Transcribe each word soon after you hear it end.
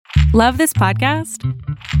Love this podcast?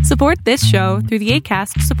 Support this show through the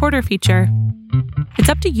Acast supporter feature. It's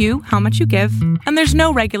up to you how much you give, and there's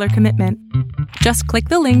no regular commitment. Just click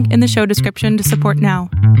the link in the show description to support now.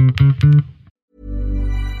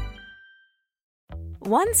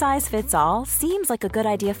 One size fits all seems like a good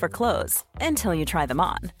idea for clothes until you try them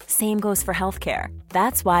on. Same goes for healthcare.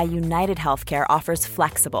 That's why United Healthcare offers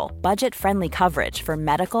flexible, budget-friendly coverage for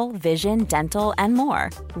medical, vision, dental, and more.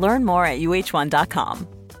 Learn more at uh1.com.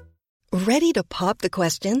 Ready to pop the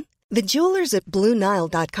question? The jewelers at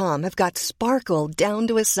BlueNile.com have got sparkle down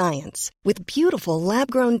to a science with beautiful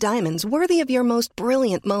lab-grown diamonds worthy of your most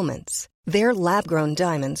brilliant moments. Their lab-grown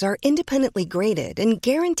diamonds are independently graded and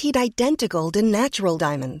guaranteed identical to natural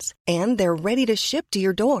diamonds, and they're ready to ship to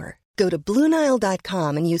your door. Go to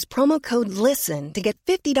BlueNile.com and use promo code LISTEN to get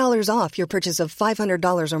 $50 off your purchase of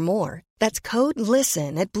 $500 or more. That's code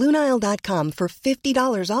LISTEN at BlueNile.com for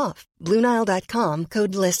 $50 off. BlueNile.com,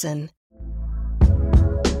 code LISTEN.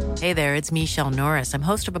 Hey there, it's Michelle Norris. I'm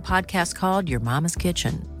host of a podcast called Your Mama's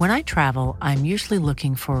Kitchen. When I travel, I'm usually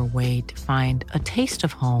looking for a way to find a taste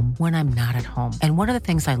of home when I'm not at home. And one of the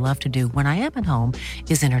things I love to do when I am at home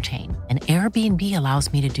is entertain. And Airbnb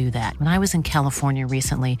allows me to do that. When I was in California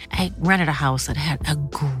recently, I rented a house that had a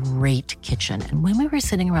great kitchen. And when we were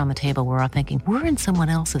sitting around the table, we're all thinking, we're in someone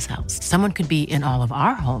else's house. Someone could be in all of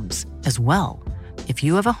our homes as well. If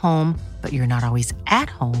you have a home, but you're not always at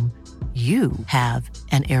home, you have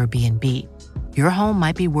an Airbnb. Your home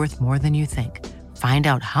might be worth more than you think. Find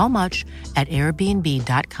out how much at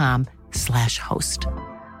airbnb.com/host.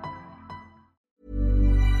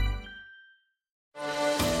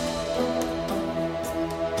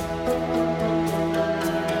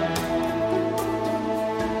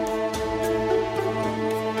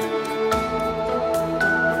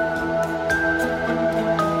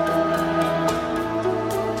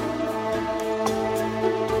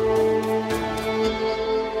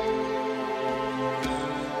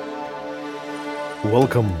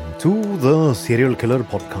 Welcome to the Serial Killer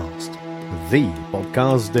Podcast, the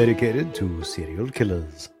podcast dedicated to serial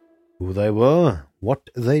killers, who they were, what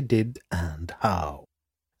they did, and how.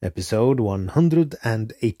 Episode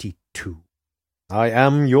 182. I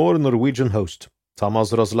am your Norwegian host,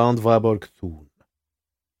 Thomas Rosland Viborg Thun.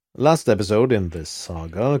 Last episode in this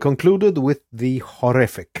saga concluded with the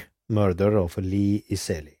horrific murder of Lee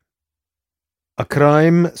Iseli. A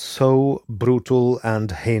crime so brutal and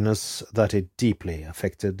heinous that it deeply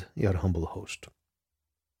affected your humble host.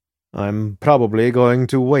 I'm probably going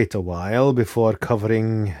to wait a while before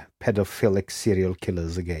covering pedophilic serial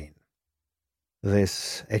killers again.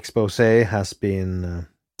 This expose has been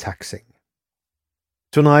taxing.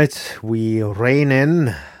 Tonight we rein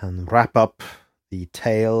in and wrap up the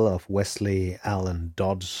tale of Westley Allan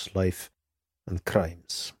Dodd's life and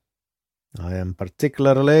crimes. I am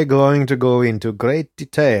particularly going to go into great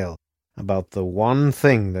detail about the one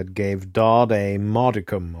thing that gave Dodd a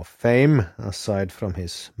modicum of fame aside from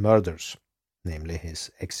his murders, namely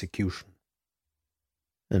his execution.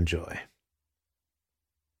 Enjoy.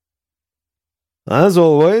 As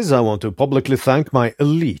always, I want to publicly thank my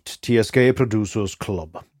elite TSK Producers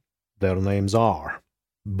Club. Their names are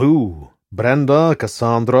Boo, Brenda,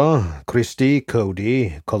 Cassandra, Christy,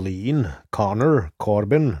 Cody, Colleen, Connor,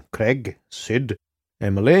 Corbin, Craig, Sid,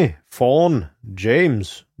 Emily, Fawn,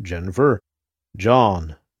 James, Jennifer,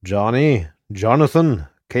 John, Johnny, Jonathan,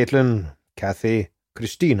 Caitlin, Kathy,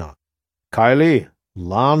 Christina, Kylie,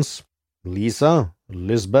 Lance, Lisa,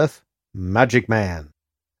 Lisbeth, Magic Man,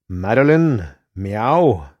 Madeline,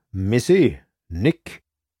 Meow, Missy, Nick,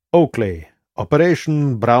 Oakley,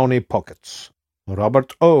 Operation Brownie Pockets,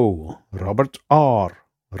 Robert O., Robert R.,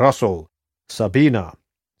 Russell, Sabina,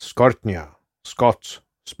 Skortnia, Scott,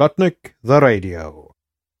 Sputnik, The Radio,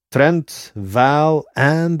 Trent, Val,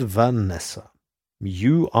 and Vanessa.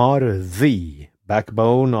 You are the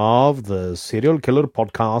backbone of the Serial Killer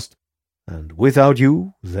Podcast, and without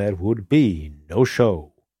you, there would be no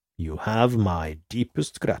show. You have my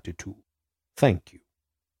deepest gratitude. Thank you.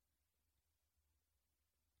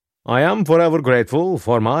 I am forever grateful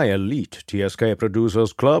for my elite TSK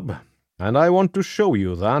Producers Club, and I want to show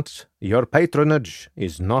you that your patronage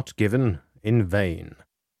is not given in vain.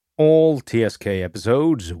 All TSK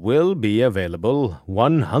episodes will be available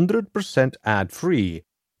 100% ad-free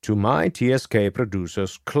to my TSK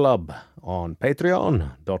Producers Club on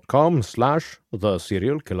patreon.com/The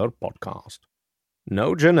Serial Killer Podcast.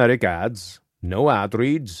 No generic ads, no ad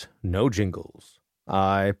reads, no jingles.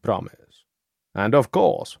 I promise. And of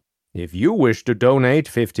course, if you wish to donate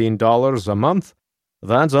 $15 a month,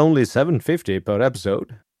 that's only $7.50 per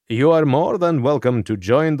episode, you are more than welcome to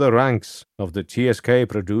join the ranks of the TSK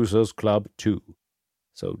Producers Club too.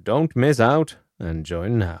 So don't miss out and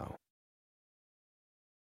join now.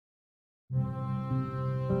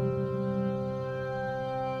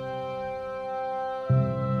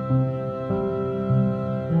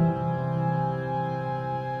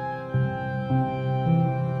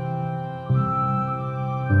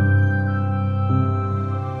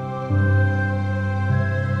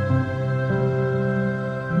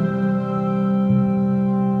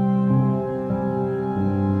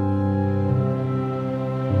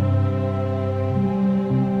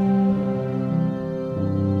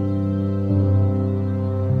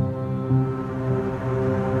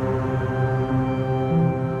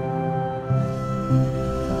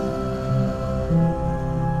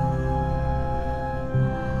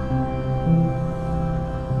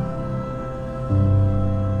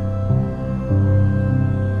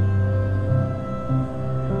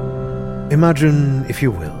 Imagine, if you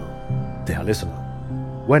will, dear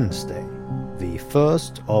listener, Wednesday, the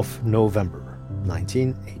 1st of November,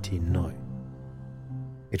 1989.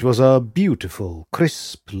 It was a beautiful,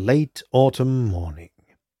 crisp, late autumn morning.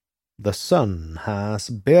 The sun has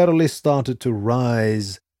barely started to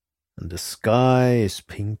rise, and the sky is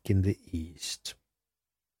pink in the east.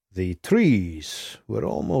 The trees were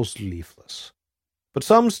almost leafless, but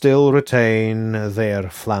some still retain their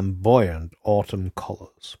flamboyant autumn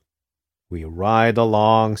colors. We ride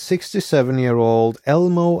along 67-year-old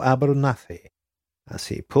Elmo Abernathy as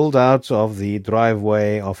he pulled out of the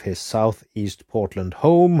driveway of his southeast Portland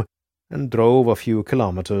home and drove a few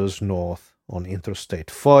kilometers north on Interstate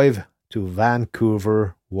 5 to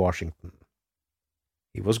Vancouver, Washington.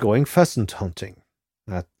 He was going pheasant hunting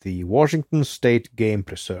at the Washington State Game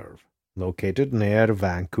Preserve, located near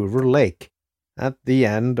Vancouver Lake at the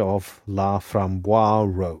end of La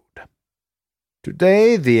Framboise Road.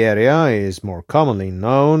 Today, the area is more commonly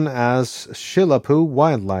known as Shillapu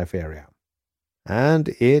Wildlife Area, and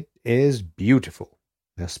it is beautiful,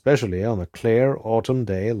 especially on a clear autumn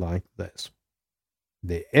day like this.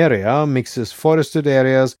 The area mixes forested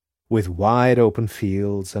areas with wide open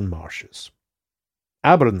fields and marshes.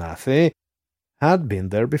 Abernathy had been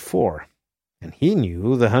there before, and he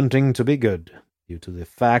knew the hunting to be good, due to the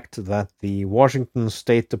fact that the Washington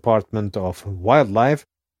State Department of Wildlife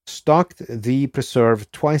stocked the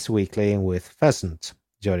preserve twice weekly with pheasant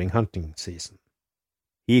during hunting season.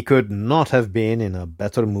 He could not have been in a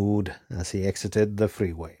better mood as he exited the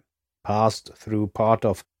freeway, passed through part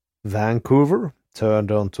of Vancouver,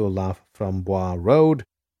 turned onto La Framboise Road,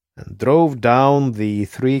 and drove down the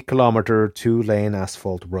 3-kilometer 2-lane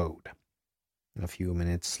asphalt road. A few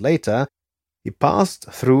minutes later, he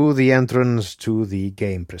passed through the entrance to the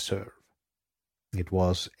game preserve. It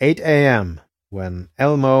was 8 a.m. when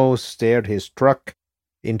Elmo steered his truck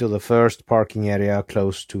into the first parking area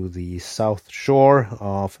close to the south shore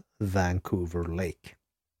of Vancouver Lake.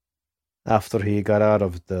 After he got out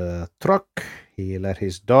of the truck, he let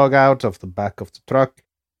his dog out of the back of the truck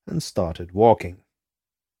and started walking.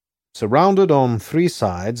 Surrounded on 3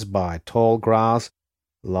 sides by tall grass,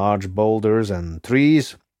 large boulders, and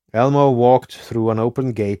trees, Elmo walked through an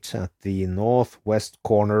open gate at the northwest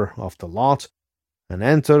corner of the lot and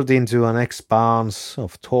entered into an expanse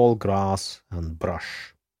of tall grass and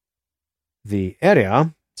brush. The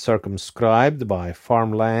area, circumscribed by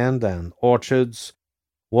farmland and orchards,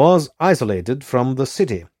 was isolated from the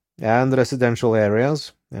city and residential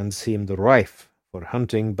areas and seemed rife for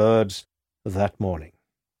hunting birds that morning,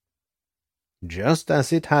 just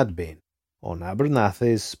as it had been on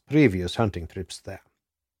Abernathy's previous hunting trips there.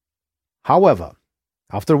 However,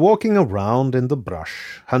 after walking around in the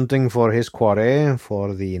brush, hunting for his quarry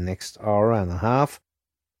for the next hour and a half,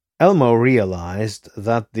 Elmo realized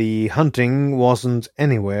that the hunting wasn't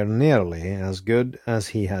anywhere nearly as good as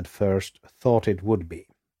he had first thought it would be.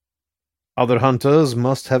 Other hunters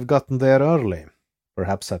must have gotten there early,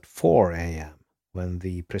 perhaps at 4 a.m., when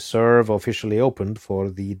the preserve officially opened for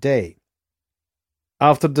the day.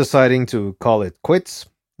 After deciding to call it quits,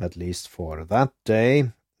 at least for that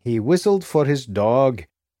day, he whistled for his dog,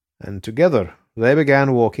 and together they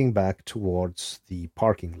began walking back towards the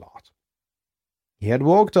parking lot. He had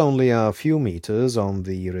walked only a few meters on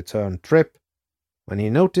the return trip when he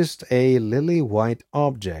noticed a lily-white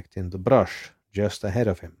object in the brush just ahead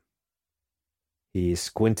of him. He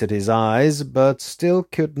squinted his eyes, but still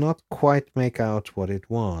could not quite make out what it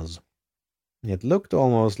was. It looked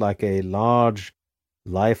almost like a large,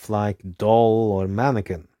 lifelike doll or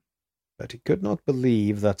mannequin, but he could not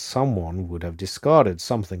believe that someone would have discarded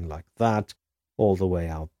something like that all the way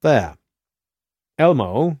out there.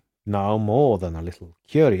 Elmo, now more than a little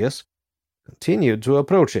curious, continued to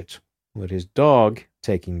approach it, with his dog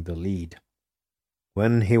taking the lead.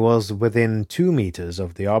 When he was within 2 meters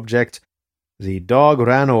of the object, the dog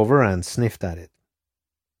ran over and sniffed at it.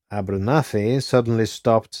 Abernathy suddenly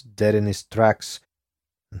stopped dead in his tracks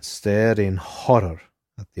and stared in horror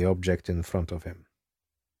at the object in front of him.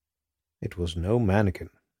 It was no mannequin.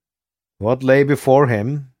 What lay before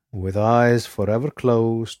him, with eyes forever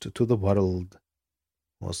closed to the world,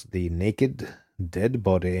 was the naked, dead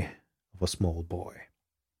body of a small boy.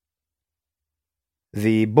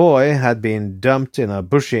 The boy had been dumped in a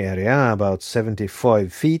bushy area about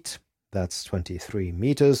 75 feet, that's 23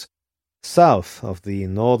 meters, south of the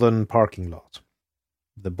northern parking lot.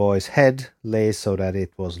 The boy's head lay so that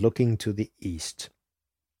it was looking to the east.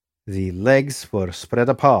 The legs were spread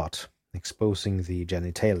apart, exposing the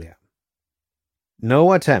genitalia.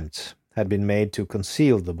 No attempt had been made to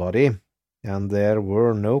conceal the body, and there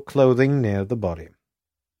were no clothing near the body.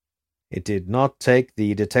 It did not take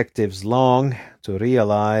the detectives long to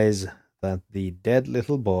realize that the dead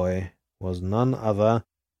little boy was none other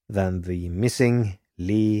than the missing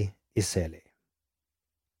Lee Iseli.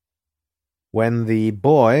 When the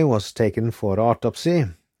boy was taken for autopsy,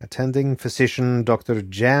 attending physician Dr.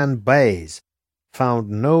 Jan Bays found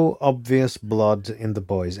no obvious blood in the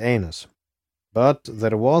boy's anus, but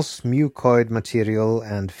there was mucoid material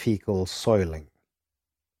and fecal soiling.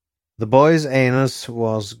 The boy's anus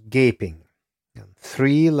was gaping, and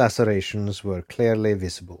 3 lacerations were clearly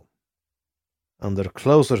visible. Under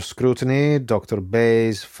closer scrutiny, Dr.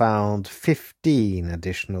 Bays found 15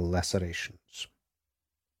 additional lacerations.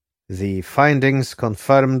 The findings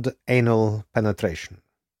confirmed anal penetration.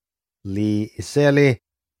 Lee Iseli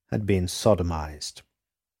had been sodomized.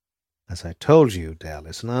 As I told you, dear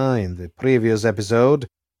listener, in the previous episode,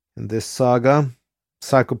 in this saga,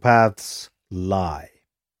 psychopaths lie,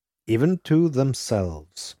 even to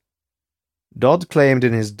themselves. Dodd claimed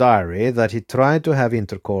in his diary that he tried to have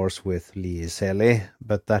intercourse with Lee Iseli,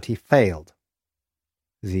 but that he failed.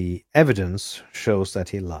 The evidence shows that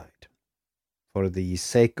he lied. For the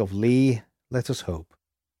sake of Lee, let us hope,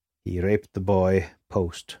 he raped the boy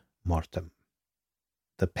post-mortem.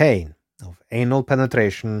 The pain of anal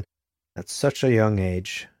penetration at such a young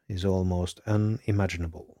age is almost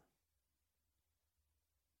unimaginable.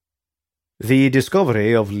 The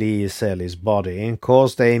discovery of Lee Iseli's body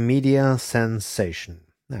caused a media sensation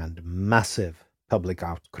and massive public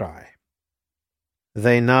outcry.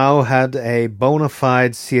 They now had a bona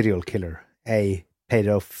fide serial killer, a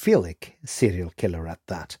pedophilic serial killer at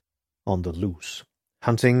that, on the loose,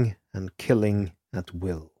 hunting and killing at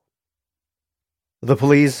will. The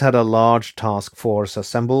police had a large task force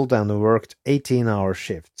assembled and worked 18-hour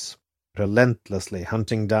shifts, relentlessly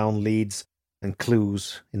hunting down leads and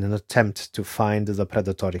clues in an attempt to find the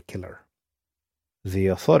predatory killer. The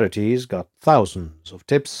authorities got thousands of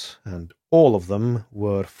tips, and all of them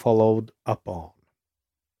were followed up on.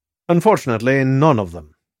 Unfortunately, none of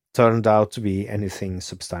them turned out to be anything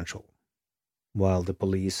substantial. While the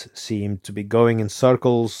police seemed to be going in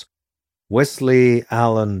circles, Westley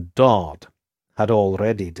Allan Dodd had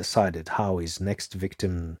already decided how his next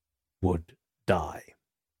victim would die.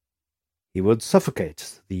 He would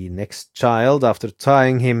suffocate the next child after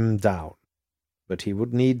tying him down, but he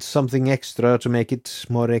would need something extra to make it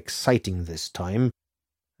more exciting this time,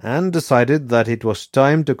 and decided that it was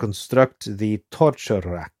time to construct the torture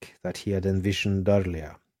rack that he had envisioned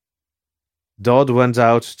earlier. Dodd went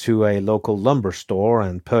out to a local lumber store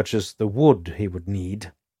and purchased the wood he would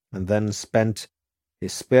need, and then spent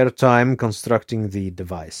his spare time constructing the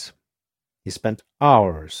device. He spent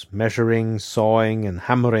hours measuring, sawing, and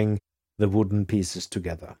hammering the wooden pieces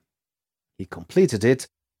together. He completed it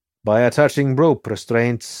by attaching rope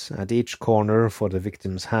restraints at each corner for the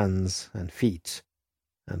victim's hands and feet,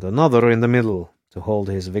 and another in the middle to hold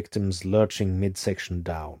his victim's lurching midsection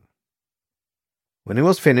down. When he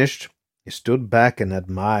was finished, he stood back and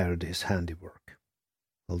admired his handiwork.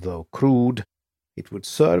 Although crude, it would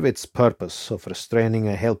serve its purpose of restraining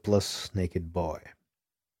a helpless, naked boy.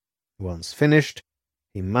 Once finished,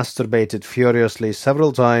 he masturbated furiously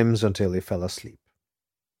several times until he fell asleep.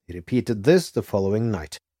 He repeated this the following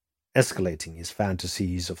night, escalating his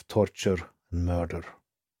fantasies of torture and murder.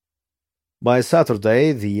 By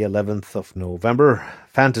Saturday, the 11th of November,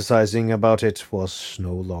 fantasizing about it was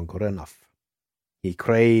no longer enough. He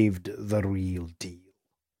craved the real deal.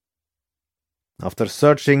 After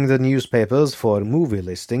searching the newspapers for movie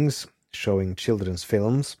listings showing children's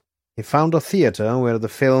films, he found a theater where the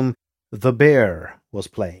film The Bear was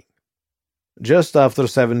playing. Just after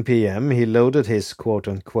 7 p.m., he loaded his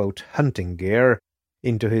quote-unquote hunting gear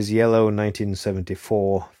into his yellow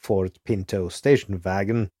 1974 Ford Pinto station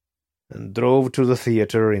wagon and drove to the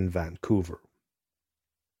theater in Vancouver.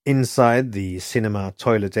 Inside the cinema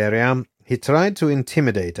toilet area, he tried to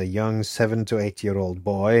intimidate a young 7 to 8-year-old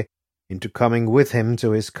boy into coming with him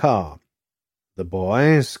to his car. The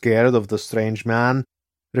boy, scared of the strange man,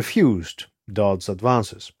 refused Dodd's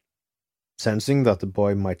advances. Sensing that the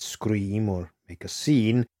boy might scream or make a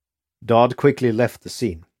scene, Dodd quickly left the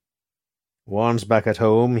scene. Once back at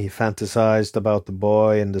home, he fantasized about the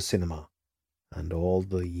boy in the cinema and all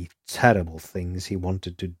the terrible things he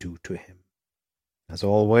wanted to do to him. As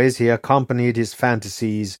always, he accompanied his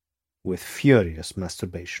fantasies with furious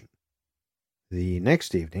masturbation. The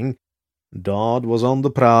next evening, Dodd was on the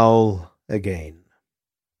prowl again.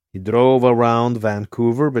 He drove around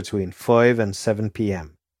Vancouver between 5 and 7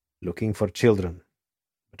 p.m., looking for children,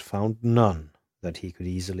 but found none that he could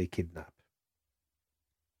easily kidnap.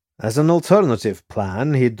 As an alternative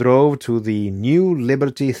plan, he drove to the New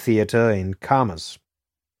Liberty Theatre in Camas,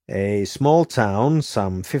 a small town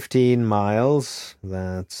some 15 miles,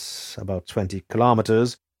 that's about 20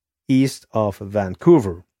 kilometers, east of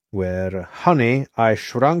Vancouver, where Honey, I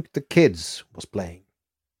Shrunk the Kids was playing.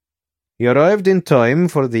 He arrived in time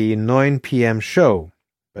for the 9 p.m. show,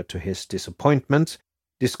 but to his disappointment,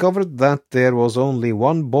 discovered that there was only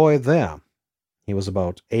one boy there. He was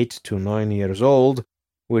about 8 to 9 years old,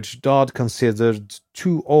 which Dodd considered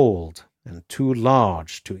too old and too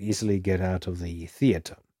large to easily get out of the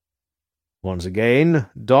theatre. Once again,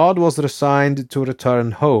 Dodd was resigned to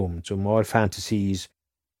return home to more fantasies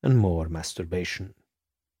and more masturbation.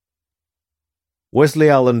 Westley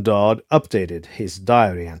Allan Dodd updated his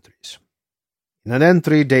diary entries. In an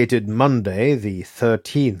entry dated Monday, the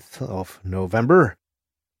 13th of November,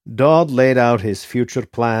 Dodd laid out his future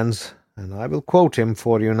plans, and I will quote him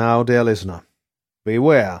for you now, dear listener.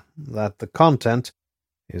 Beware that the content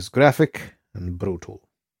is graphic and brutal.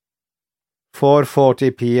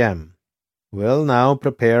 4:40 p.m. Will now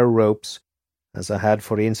prepare ropes, as I had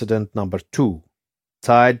for incident number 2,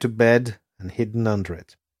 tied to bed and hidden under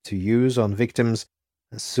it, to use on victims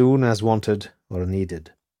as soon as wanted or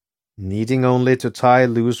needed, needing only to tie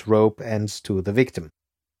loose rope ends to the victim,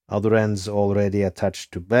 other ends already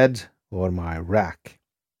attached to bed or my rack,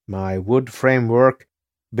 my wood framework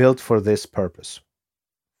built for this purpose.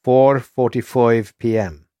 4:45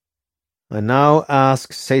 p.m. I now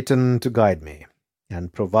ask Satan to guide me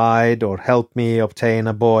and provide or help me obtain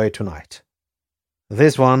a boy tonight.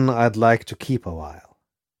 This one I'd like to keep a while,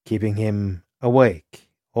 keeping him awake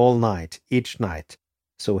all night, each night,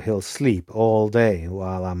 so he'll sleep all day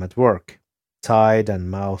while I'm at work, tied and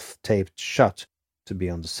mouth taped shut to be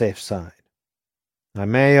on the safe side. I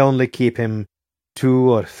may only keep him 2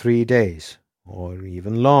 or 3 days, or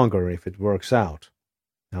even longer if it works out.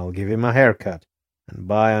 I'll give him a haircut and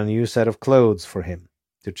buy a new set of clothes for him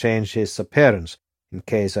to change his appearance in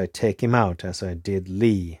case I take him out as I did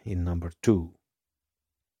Lee in number 2.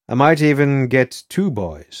 I might even get 2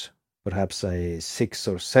 boys, perhaps a 6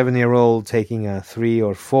 or 7-year-old taking a 3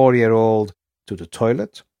 or 4-year-old to the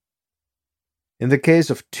toilet. In the case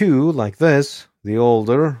of 2 like this, the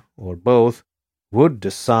older, or both, would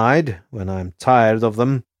decide, when I'm tired of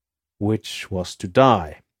them, which was to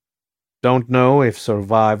die. Don't know if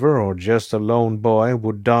survivor or just a lone boy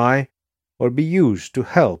would die or be used to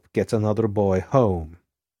help get another boy home.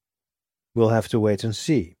 We'll have to wait and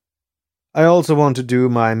see. I also want to do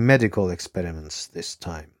my medical experiments this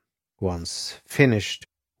time, once finished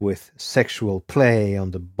with sexual play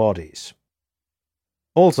on the bodies.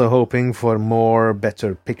 Also hoping for more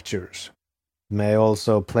better pictures. May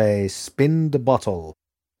also play spin the bottle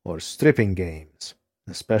or stripping games,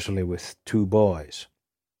 especially with 2 boys.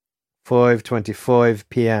 5:25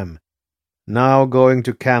 p.m. Now going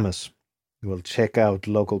to Camas. We'll check out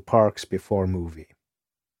local parks before movie.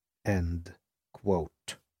 End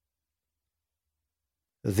quote.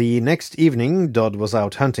 The next evening, Dodd was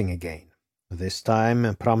out hunting again, this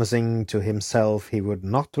time promising to himself he would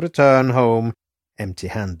not return home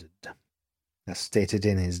empty-handed. As stated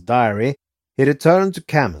in his diary, he returned to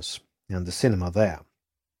Camas and the cinema there.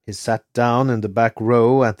 He sat down in the back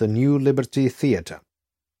row at the New Liberty Theatre.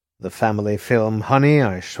 The family film Honey,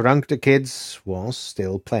 I Shrunk the Kids was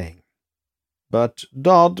still playing. But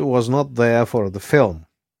Dodd was not there for the film.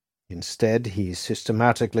 Instead, he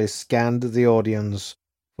systematically scanned the audience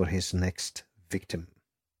for his next victim.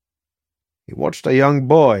 He watched a young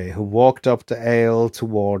boy who walked up the aisle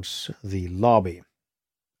towards the lobby,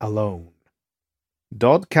 alone.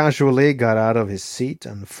 Dodd casually got out of his seat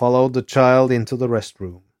and followed the child into the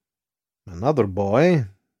restroom. Another boy,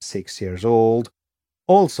 6 years old,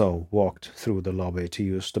 also walked through the lobby to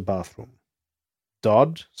use the bathroom.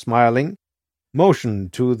 Dodd, smiling,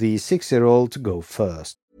 motioned to the 6-year-old to go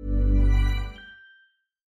first.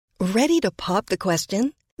 Ready to pop the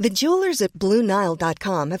question? The jewelers at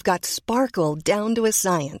BlueNile.com have got sparkle down to a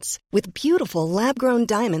science with beautiful lab-grown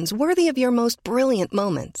diamonds worthy of your most brilliant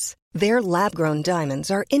moments. Their lab-grown diamonds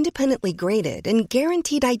are independently graded and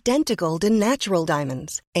guaranteed identical to natural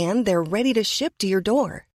diamonds, and they're ready to ship to your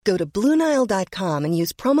door. Go to BlueNile.com and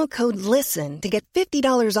use promo code LISTEN to get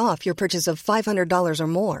 $50 off your purchase of $500 or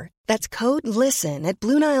more. That's code LISTEN at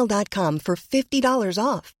BlueNile.com for $50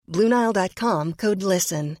 off. BlueNile.com, code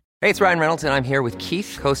LISTEN. Hey, it's Ryan Reynolds, and I'm here with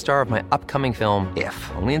Keith, co-star of my upcoming film,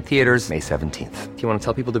 If, only in theaters May 17th. Do you want to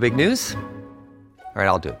tell people the big news? All right,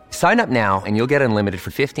 I'll do it. Sign up now and you'll get unlimited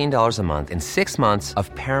for $15 a month and 6 months of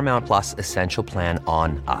Paramount Plus Essential Plan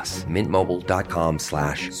on us.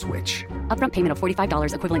 MintMobile.com/switch. Upfront payment of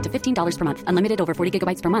 $45 equivalent to $15 per month. Unlimited over 40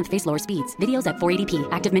 gigabytes per month. Face lower speeds. Videos at 480p.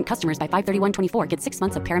 Active Mint customers by 531.24 get 6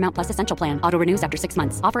 months of Paramount Plus Essential Plan. Auto renews after 6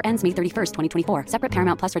 months. Offer ends May 31st, 2024. Separate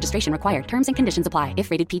Paramount Plus registration required. Terms and conditions apply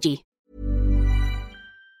if rated PG.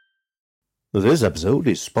 This episode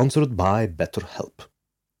is sponsored by BetterHelp.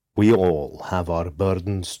 We all have our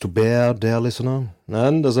burdens to bear, dear listener,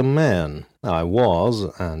 and as a man, I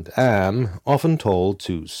was and am often told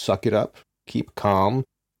to suck it up, keep calm,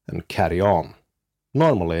 and carry on.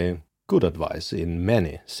 Normally, good advice in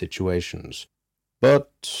many situations.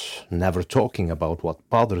 But never talking about what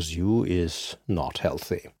bothers you is not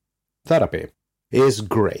healthy. Therapy is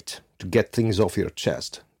great to get things off your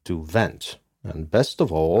chest, to vent, and best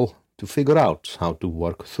of all, to figure out how to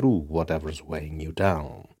work through whatever's weighing you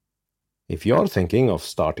down. If you're thinking of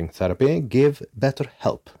starting therapy, give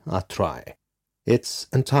BetterHelp a try. It's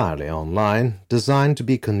entirely online, designed to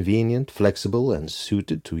be convenient, flexible, and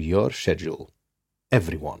suited to your schedule.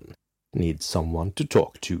 Everyone needs someone to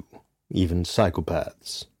talk to, even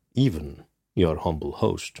psychopaths, even your humble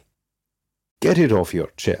host. Get it off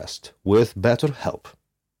your chest with BetterHelp.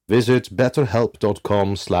 Visit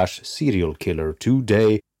betterhelp.com/serialkiller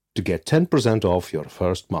today to get 10% off your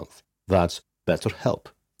first month. That's BetterHelp.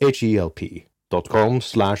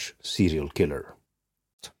 HELP.com/serialkiller.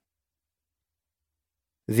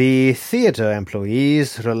 The theatre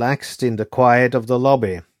employees relaxed in the quiet of the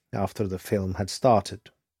lobby after the film had started.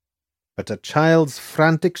 But a child's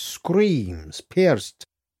frantic screams pierced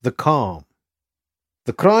the calm.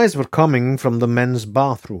 The cries were coming from the men's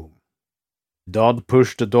bathroom. Dodd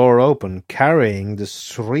pushed the door open, carrying the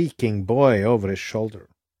shrieking boy over his shoulder.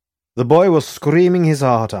 The boy was screaming his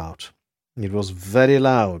heart out. It was very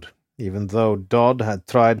loud, even though Dodd had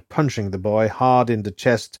tried punching the boy hard in the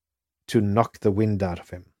chest to knock the wind out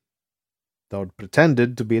of him. Dodd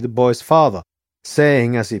pretended to be the boy's father,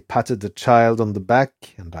 saying as he patted the child on the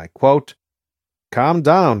back, and I quote, "Calm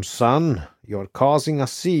down, son. You're causing a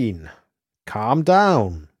scene. Calm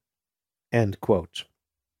down." End quote.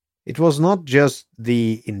 It was not just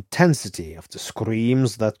the intensity of the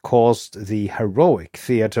screams that caused the heroic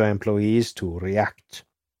theatre employees to react.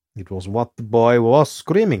 It was what the boy was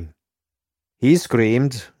screaming. He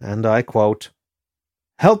screamed, and I quote,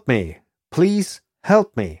 "Help me! Please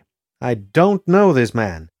help me! I don't know this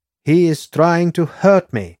man. He is trying to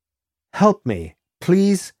hurt me. Help me!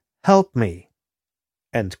 Please help me!"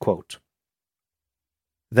 End quote.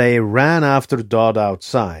 They ran after Dodd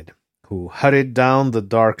outside, who hurried down the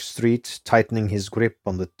dark street, tightening his grip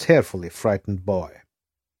on the tearfully frightened boy.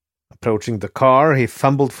 Approaching the car, he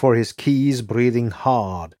fumbled for his keys, breathing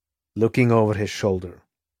hard, looking over his shoulder.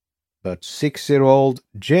 But 6-year-old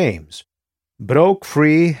James broke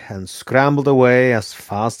free and scrambled away as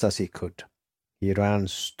fast as he could. He ran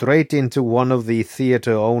straight into one of the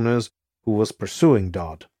theatre owners who was pursuing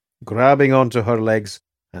Dodd, grabbing onto her legs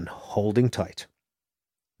and holding tight.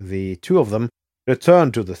 The two of them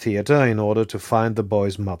returned to the theatre in order to find the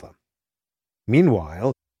boy's mother.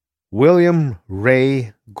 Meanwhile, William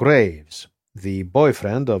Ray Graves, the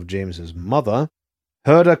boyfriend of James's mother,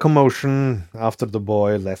 heard a commotion after the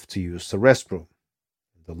boy left to use the restroom.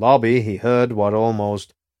 In the lobby, he heard what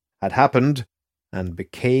almost had happened and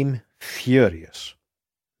became furious.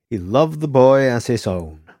 He loved the boy as his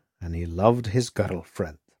own, and he loved his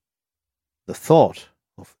girlfriend. The thought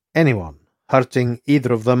of anyone hurting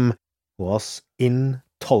either of them was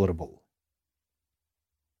intolerable.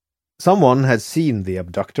 Someone had seen the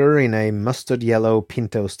abductor in a mustard-yellow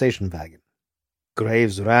Pinto station wagon.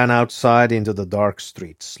 Graves ran outside into the dark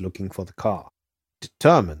streets, looking for the car,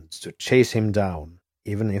 determined to chase him down,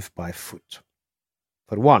 even if by foot.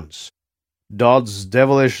 For once, Dodd's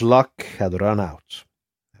devilish luck had run out,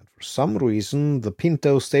 and for some reason the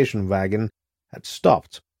Pinto station wagon had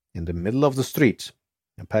stopped in the middle of the street,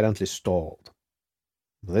 apparently stalled.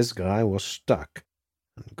 This guy was stuck,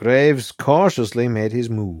 and Graves cautiously made his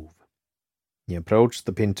move. He approached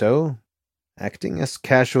the Pinto acting as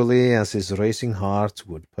casually as his racing heart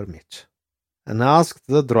would permit, and asked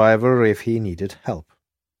the driver if he needed help.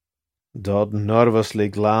 Dodd nervously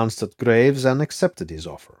glanced at Graves and accepted his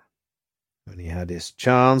offer. When he had his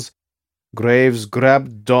chance, Graves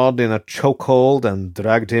grabbed Dodd in a chokehold and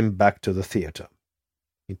dragged him back to the theater.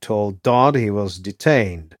 He told Dodd he was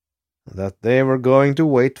detained, and that they were going to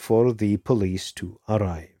wait for the police to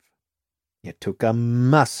arrive. It took a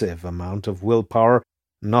massive amount of willpower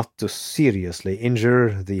not to seriously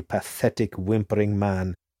injure the pathetic, whimpering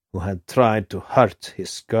man who had tried to hurt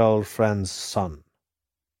his girlfriend's son.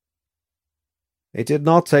 It did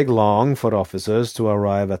not take long for officers to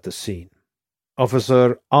arrive at the scene.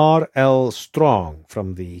 Officer R.L. Strong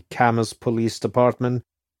from the Camas Police Department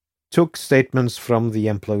took statements from the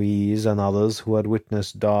employees and others who had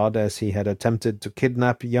witnessed Dodd as he had attempted to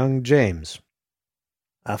kidnap young James.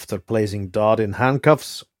 After placing Dodd in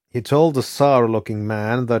handcuffs, he told the sour-looking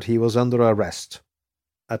man that he was under arrest.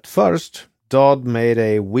 At first, Dodd made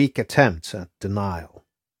a weak attempt at denial.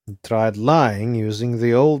 He tried lying using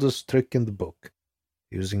the oldest trick in the book,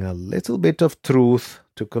 using a little bit of truth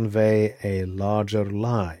to convey a larger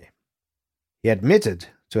lie. He admitted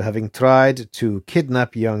to having tried to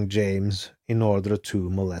kidnap young James in order to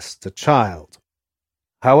molest a child.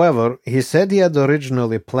 However, he said he had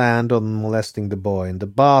originally planned on molesting the boy in the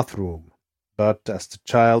bathroom, but as the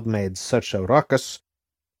child made such a ruckus,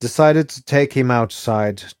 decided to take him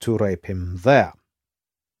outside to rape him there.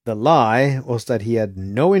 The lie was that he had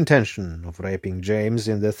no intention of raping James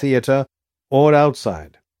in the theater or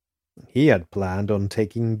outside. He had planned on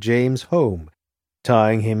taking James home,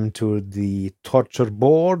 tying him to the torture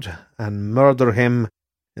board, and murder him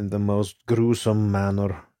in the most gruesome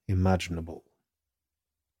manner imaginable.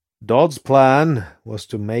 Dodd's plan was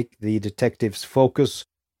to make the detectives focus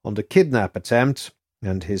on the kidnap attempt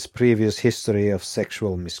and his previous history of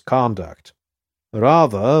sexual misconduct,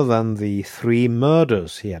 rather than the 3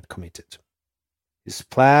 murders he had committed. His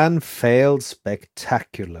plan failed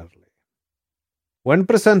spectacularly. When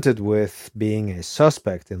presented with being a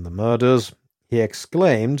suspect in the murders, he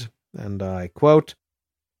exclaimed, and I quote,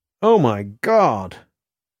 "Oh my God!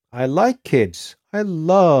 I like kids. I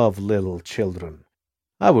love little children.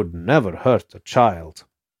 I would never hurt a child."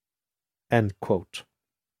 End quote.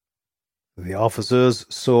 The officers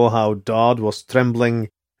saw how Dodd was trembling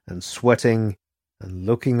and sweating and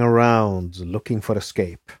looking around, looking for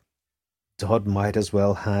escape. Dodd might as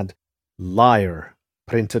well had "liar"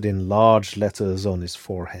 printed in large letters on his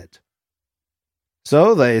forehead.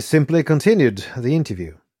 So they simply continued the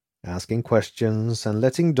interview, asking questions and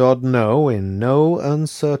letting Dodd know in no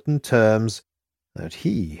uncertain terms that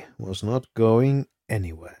he was not going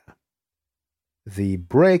anywhere. The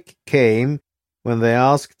break came when they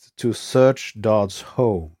asked to search Dodd's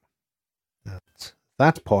home. At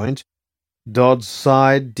that point, Dodd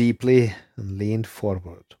sighed deeply and leaned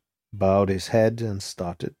forward, bowed his head, and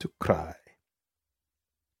started to cry.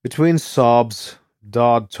 Between sobs,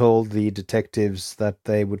 Dodd told the detectives that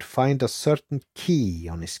they would find a certain key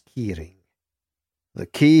on his keyring. The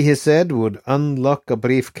key, he said, would unlock a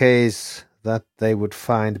briefcase that they would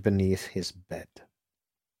find beneath his bed.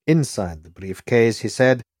 Inside the briefcase, he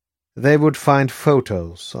said, they would find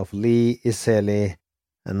photos of Lee Iseli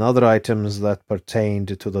and other items that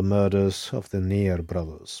pertained to the murders of the Near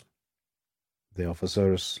brothers. The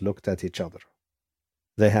officers looked at each other.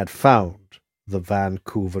 They had found the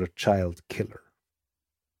Vancouver child killer.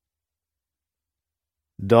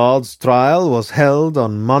 Dodd's trial was held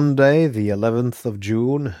on Monday, the 11th of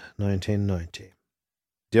June, 1990.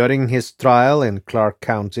 During his trial in Clark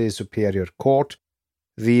County Superior Court,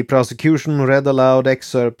 the prosecution read aloud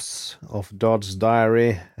excerpts of Dodd's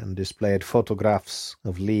diary and displayed photographs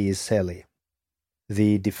of Lee Iseli.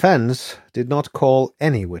 The defense did not call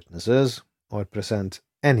any witnesses or present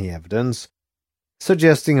any evidence,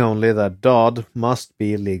 suggesting only that Dodd must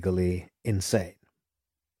be legally insane.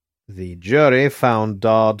 The jury found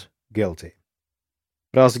Dodd guilty.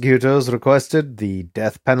 Prosecutors requested the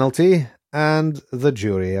death penalty, and the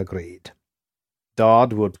jury agreed.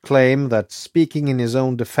 Dodd would claim that speaking in his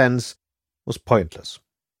own defense was pointless.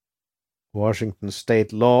 Washington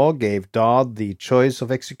state law gave Dodd the choice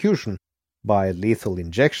of execution by lethal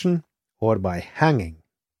injection or by hanging.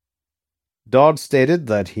 Dodd stated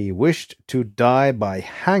that he wished to die by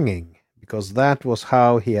hanging because that was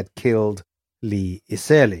how he had killed Lee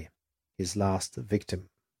Iseli, his last victim.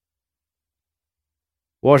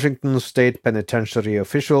 Washington state penitentiary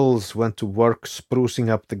officials went to work sprucing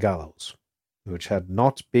up the gallows, which had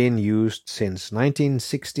not been used since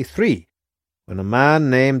 1963, when a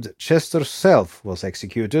man named Chester Self was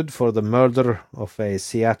executed for the murder of a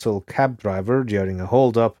Seattle cab driver during a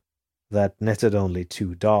hold-up that netted only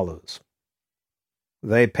 $2.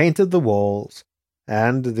 They painted the walls,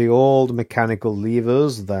 and the old mechanical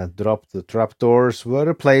levers that dropped the trapdoors were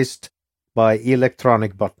replaced by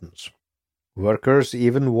electronic buttons. Workers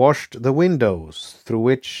even washed the windows through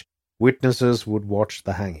which witnesses would watch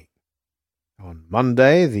the hanging. On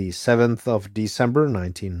Monday, the 7th of December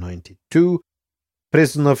 1992,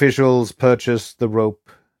 prison officials purchased the rope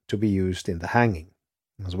to be used in the hanging,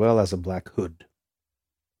 as well as a black hood.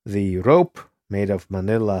 The rope, made of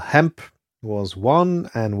manila hemp, was 1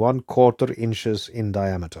 1/4 inches in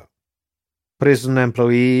diameter. Prison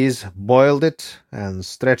employees boiled it and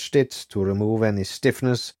stretched it to remove any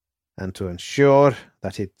stiffness and to ensure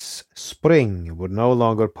that its spring would no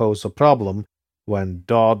longer pose a problem when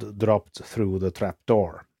Dodd dropped through the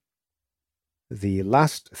trapdoor. The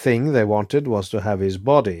last thing they wanted was to have his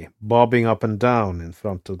body bobbing up and down in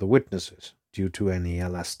front of the witnesses due to any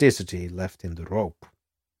elasticity left in the rope.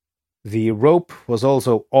 The rope was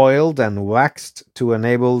also oiled and waxed to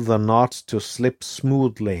enable the knot to slip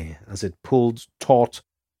smoothly as it pulled taut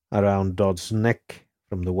around Dodd's neck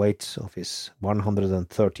from the weight of his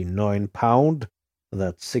 139-pound,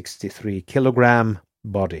 that's 63-kilogram,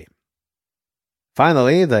 body.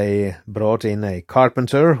 Finally, they brought in a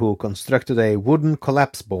carpenter who constructed a wooden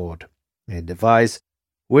collapse board, a device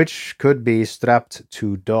which could be strapped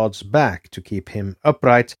to Dodd's back to keep him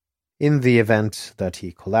upright in the event that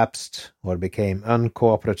he collapsed or became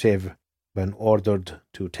uncooperative when ordered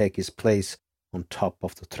to take his place on top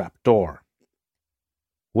of the trapdoor.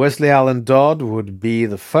 Westley Allan Dodd would be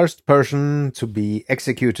the first person to be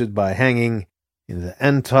executed by hanging in the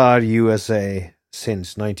entire USA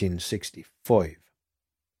since 1965.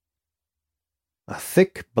 A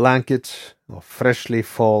thick blanket of freshly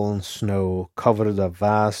fallen snow covered a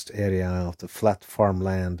vast area of the flat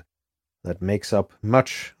farmland that makes up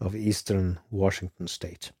much of eastern Washington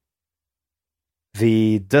state.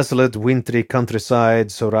 The desolate wintry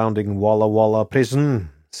countryside surrounding Walla Walla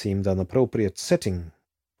prison seemed an appropriate setting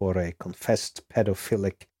for a confessed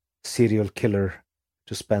pedophilic serial killer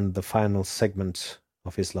to spend the final segment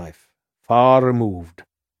of his life, far removed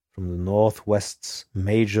from the Northwest's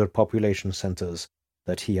major population centers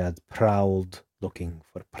that he had prowled looking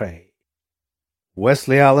for prey.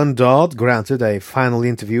 Westley Allan Dodd granted a final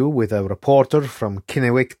interview with a reporter from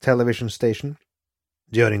Kinnewick television station,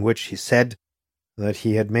 during which he said that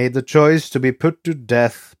he had made the choice to be put to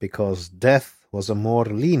death because death was a more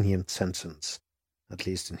lenient sentence, at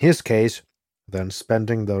least in his case, than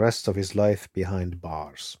spending the rest of his life behind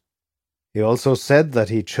bars. He also said that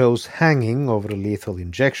he chose hanging over lethal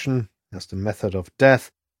injection as the method of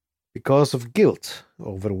death because of guilt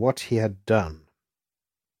over what he had done.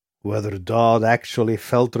 Whether Dodd actually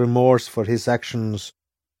felt remorse for his actions,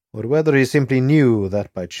 or whether he simply knew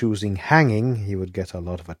that by choosing hanging he would get a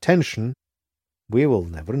lot of attention, we will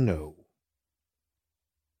never know.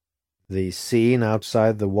 The scene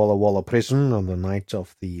outside the Walla Walla prison on the night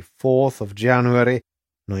of the 4th of January,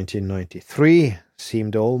 1993,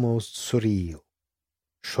 seemed almost surreal.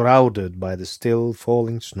 Shrouded by the still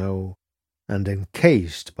falling snow and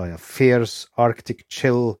encased by a fierce Arctic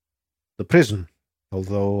chill, the prison,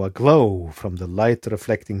 although aglow from the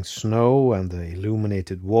light-reflecting snow and the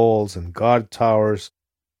illuminated walls and guard towers,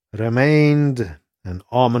 remained an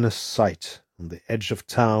ominous sight on the edge of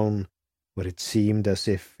town where it seemed as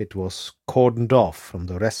if it was cordoned off from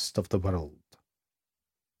the rest of the world.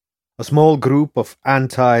 A small group of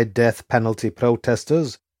anti-death penalty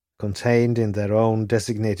protesters, contained in their own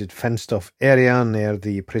designated fenced-off area near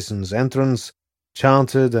the prison's entrance,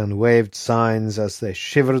 chanted and waved signs as they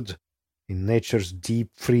shivered in nature's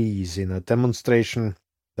deep freeze in a demonstration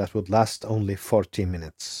that would last only 40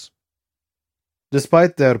 minutes.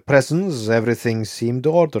 Despite their presence, everything seemed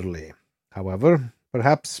orderly. However,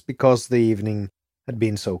 perhaps because the evening had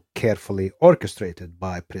been so carefully orchestrated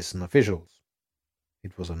by prison officials.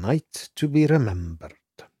 It was a night to be remembered.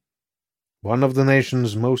 One of the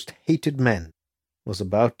nation's most hated men was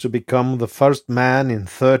about to become the first man in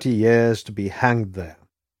 30 years to be hanged there,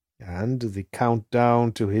 and the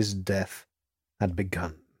countdown to his death had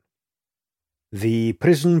begun. The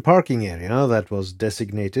prison parking area that was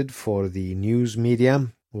designated for the news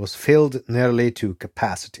media was filled nearly to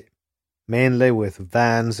capacity, mainly with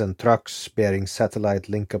vans and trucks bearing satellite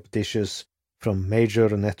link-up dishes from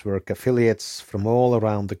major network affiliates from all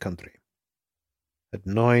around the country. At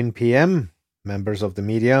 9 p.m., members of the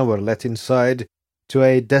media were let inside to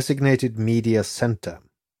a designated media center.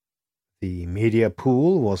 The media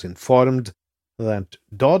pool was informed that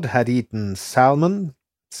Dodd had eaten salmon,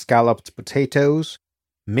 scalloped potatoes,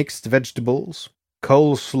 mixed vegetables,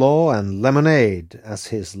 coleslaw, and lemonade as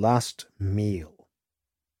his last meal.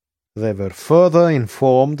 They were further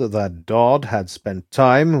informed that Dodd had spent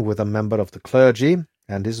time with a member of the clergy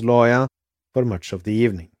and his lawyer for much of the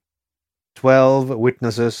evening. 12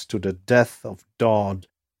 witnesses to the death of Dodd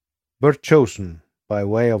were chosen by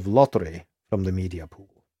way of lottery from the media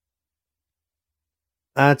pool.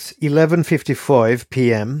 At 11:55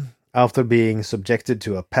 p.m., after being subjected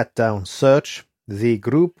to a pat-down search, the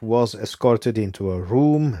group was escorted into a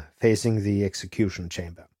room facing the execution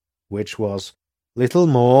chamber, which was little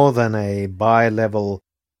more than a bi-level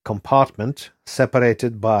compartment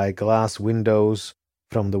separated by glass windows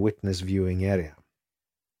from the witness viewing area.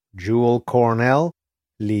 Jewel Cornell,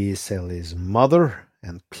 Lee Selly's mother,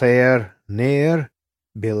 and Claire Neer,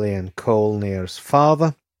 Billy and Cole Neer's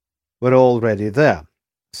father, were already there,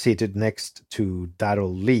 seated next to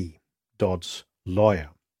Darrell Lee, Dodd's lawyer.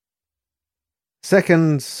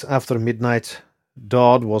 Seconds after midnight,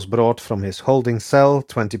 Dodd was brought from his holding cell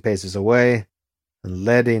 20 paces away and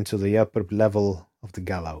led into the upper level of the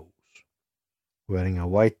gallows. Wearing a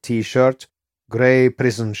white T-shirt, grey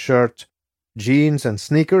prison shirt, jeans and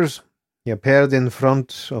sneakers, he appeared in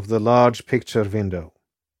front of the large picture window.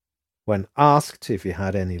 When asked if he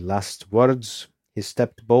had any last words, he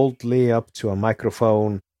stepped boldly up to a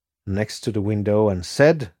microphone next to the window and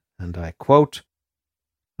said, and I quote,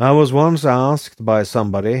 "I was once asked by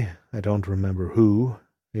somebody, I don't remember who,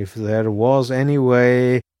 if there was any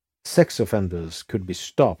way sex offenders could be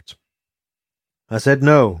stopped. I said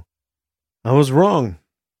no. I was wrong.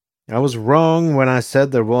 I was wrong when I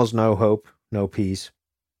said there was no hope, no peace.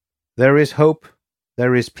 There is hope,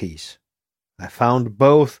 there is peace. I found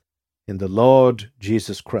both in the Lord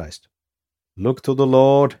Jesus Christ. Look to the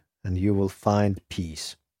Lord, and you will find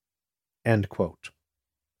peace." End quote.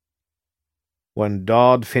 When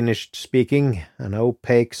Dodd finished speaking, an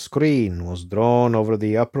opaque screen was drawn over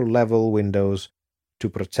the upper-level windows to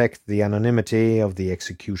protect the anonymity of the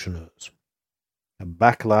executioners. A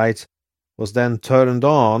backlight was then turned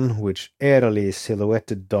on, which airily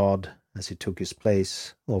silhouetted Dodd as he took his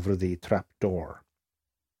place over the trap-door.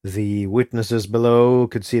 The witnesses below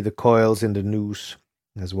could see the coils in the noose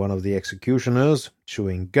as one of the executioners,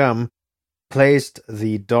 chewing gum, placed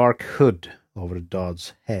the dark hood over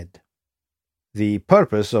Dodd's head. The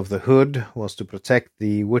purpose of the hood was to protect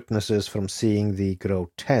the witnesses from seeing the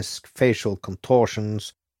grotesque facial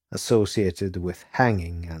contortions associated with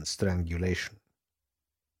hanging and strangulation.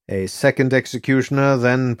 A second executioner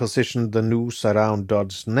then positioned the noose around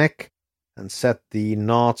Dodd's neck and set the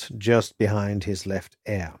knot just behind his left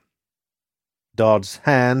ear. Dodd's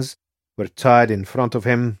hands were tied in front of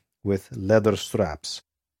him with leather straps,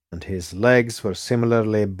 and his legs were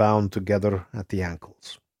similarly bound together at the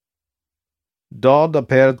ankles. Dodd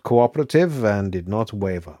appeared cooperative and did not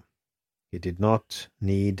waver. He did not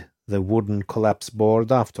need the wooden collapse board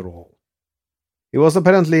after all. He was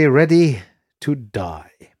apparently ready to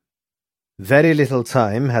die. Very little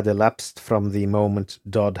time had elapsed from the moment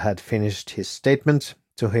Dodd had finished his statement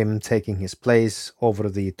to him taking his place over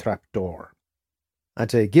the trapdoor.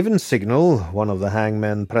 At a given signal, one of the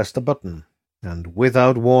hangmen pressed a button, and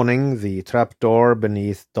without warning, the trapdoor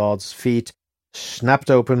beneath Dodd's feet snapped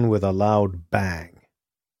open with a loud bang.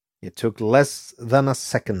 It took less than a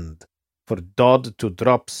second for Dodd to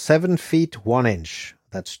drop 7 feet 1 inch,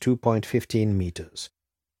 that's 2.15 meters.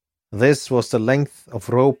 This was the length of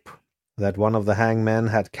rope that one of the hangmen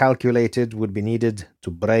had calculated would be needed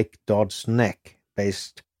to break Dodd's neck,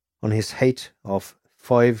 based on his height of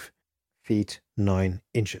 5 feet 9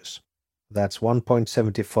 inches. That's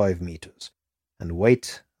 1.75 meters, and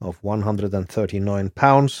weight of 139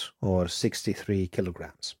 pounds or 63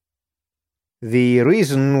 kilograms. The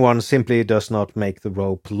reason one simply does not make the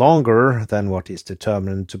rope longer than what is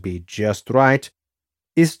determined to be just right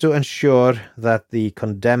is to ensure that the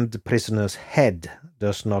condemned prisoner's head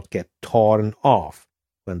does not get torn off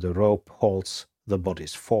when the rope halts the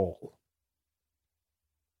body's fall.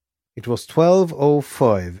 It was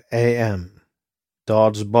 12:05 a.m.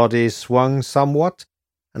 Dodd's body swung somewhat,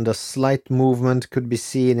 and a slight movement could be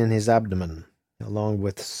seen in his abdomen, along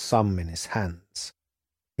with some in his hands.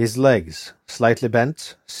 His legs, slightly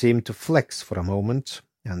bent, seemed to flex for a moment,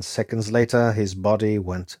 and seconds later his body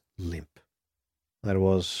went limp. There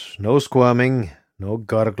was no squirming, no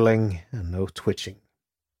gurgling, and no twitching.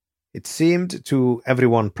 It seemed to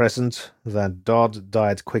everyone present that Dodd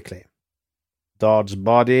died quickly. Dodd's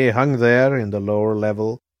body hung there in the lower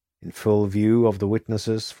level, in full view of the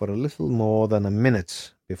witnesses, for a little more than a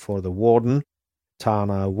minute before the warden,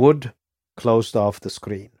 Tana Wood, closed off the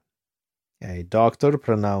screen. A doctor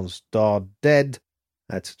pronounced Dodd dead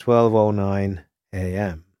at 12:09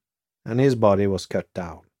 a.m., and his body was cut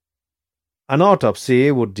down. An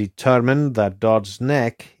autopsy would determine that Dodd's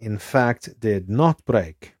neck, in fact, did not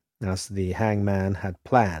break, as the hangman had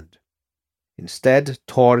planned. Instead,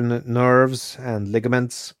 torn nerves and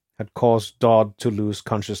ligaments had caused Dodd to lose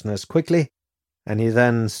consciousness quickly, and he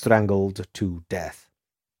then strangled to death.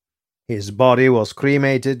 His body was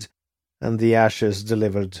cremated, and the ashes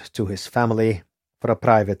delivered to his family for a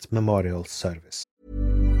private memorial service.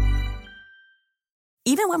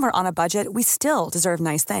 Even when we're on a budget, we still deserve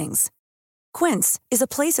nice things. Quince is a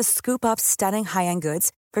place to scoop up stunning high-end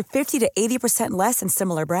goods for 50 to 80% less than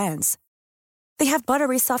similar brands. They have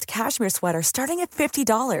buttery soft cashmere sweaters starting at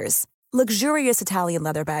 $50, luxurious Italian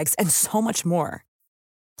leather bags, and so much more.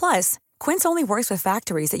 Plus, Quince only works with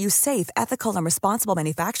factories that use safe, ethical, and responsible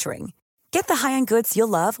manufacturing. Get the high-end goods you'll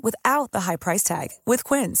love without the high price tag with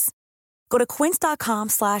Quince. Go to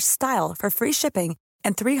quince.com/style for free shipping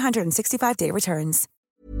and 365-day returns.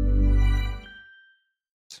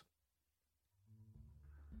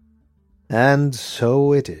 And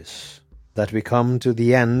so it is that we come to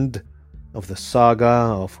the end of the saga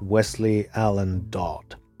of Westley Allan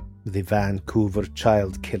Dodd, the Vancouver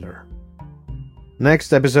child killer.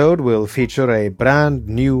 Next episode will feature a brand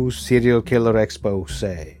new serial killer expose.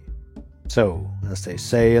 So, as they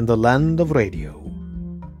say in the land of radio,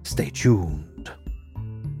 stay tuned.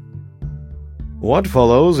 What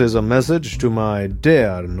follows is a message to my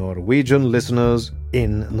dear Norwegian listeners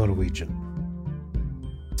in Norwegian.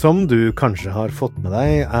 Som du kanskje har fått med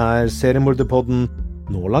deg, seriemorderpodden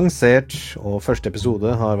nå lansert, og første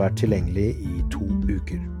episode har vært tilgjengelig i 2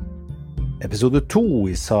 uker. Episode 2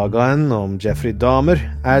 i sagaen om Jeffrey Dahmer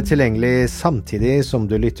tilgjengelig samtidig som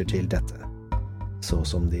du lytter til dette. Så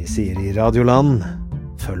som de sier i Radioland,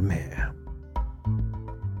 følg med.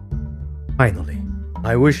 Finally,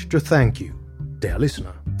 I wish to thank you, dear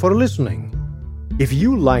listener, for listening. If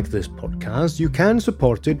you like this podcast, you can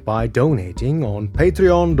support it by donating on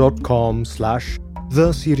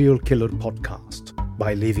patreon.com/theserialkillerpodcast,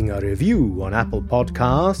 by leaving a review on Apple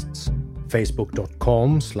Podcasts,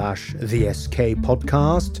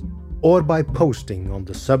 facebook.com/theSKpodcast, or by posting on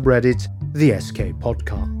the subreddit The SK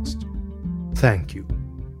Podcast. Thank you.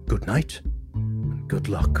 Good night and good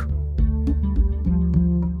luck.